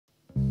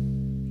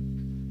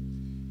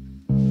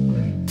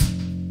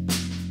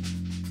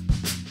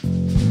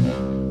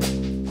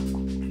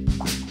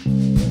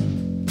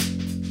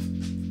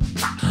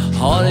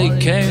Honey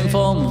came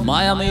from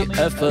Miami,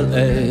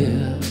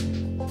 FLA.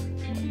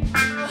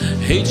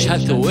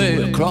 Hitchhiked away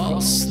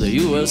across the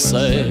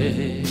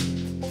USA.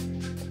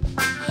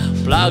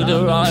 Plucked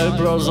her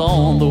eyebrows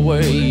on the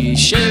way.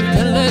 Shaved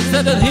her legs,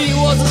 said that he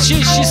was a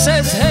she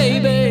says, hey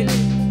babe,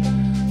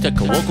 take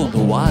a walk on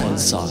the wild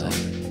side.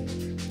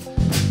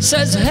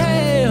 Says,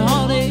 hey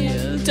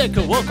honey, take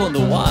a walk on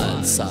the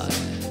wild side.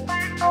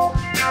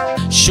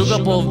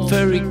 Sugar Bob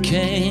Ferry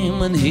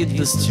came and hit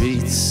the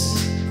streets,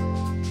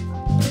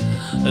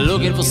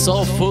 looking for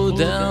soul food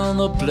and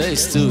a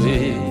place to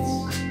eat.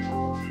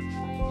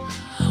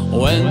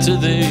 Went to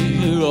the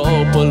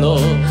Opolo,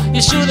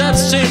 you should have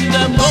seen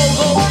them go,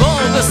 go, go.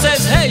 That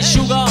says, hey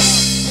sugar,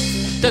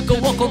 take a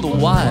walk on the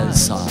wild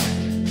side.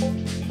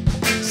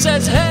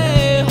 Says,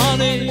 hey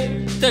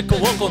honey, take a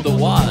walk on the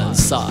wild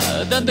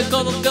side. Then the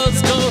girls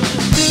go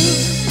do,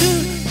 do,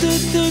 do,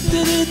 do,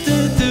 do, do,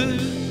 do,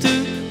 do,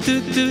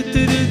 do, do,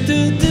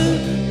 do, do.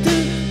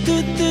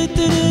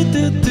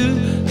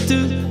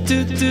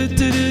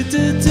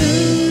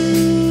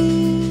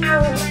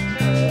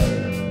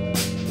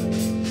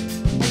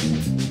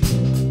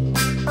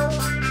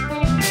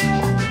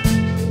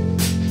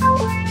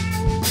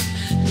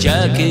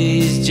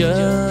 Jackie's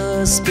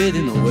just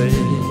speeding away.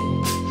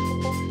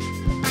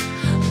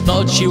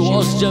 Thought she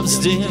was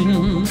just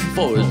in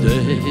for a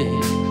day.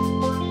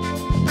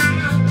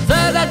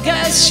 Then I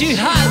guess she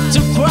had to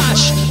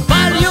crash,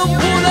 but you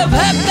would have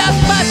had that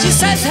much. She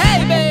says,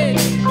 hey babe,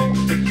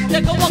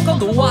 take a walk on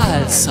the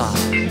wild side.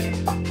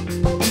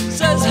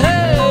 Says,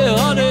 hey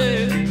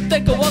honey,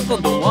 take a walk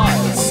on the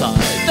wild side.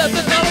 Then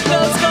the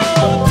girls go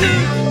do,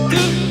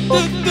 do,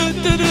 do,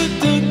 do, do,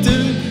 do,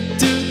 do.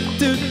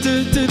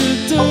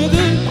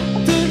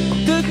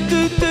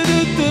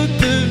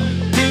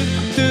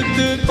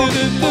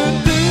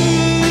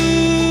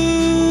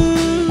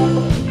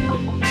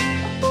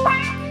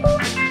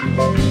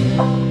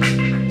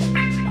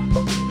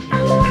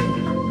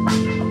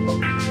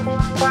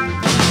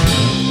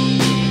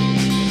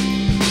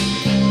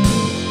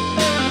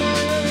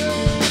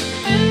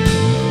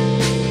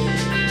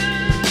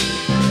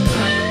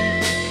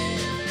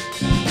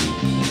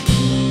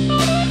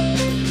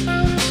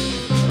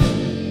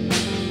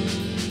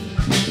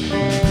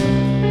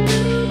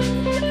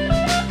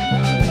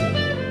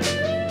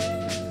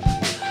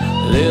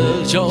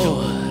 Little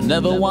Joe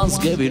never once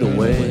gave it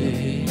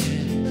away.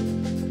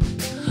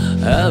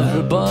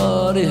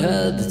 Everybody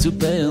had to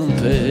pay and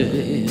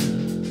pay.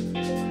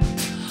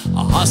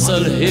 A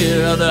hustle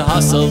here and a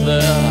hustle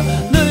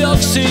there. New York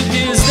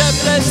City is the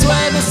place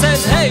where they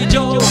says, hey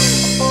Joe,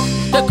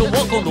 take a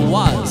walk on the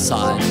wild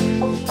side.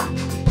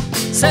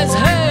 Says,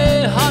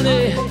 hey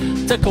honey,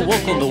 take a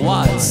walk on the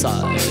wild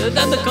side.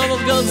 Then the couple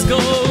girls go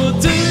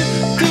do,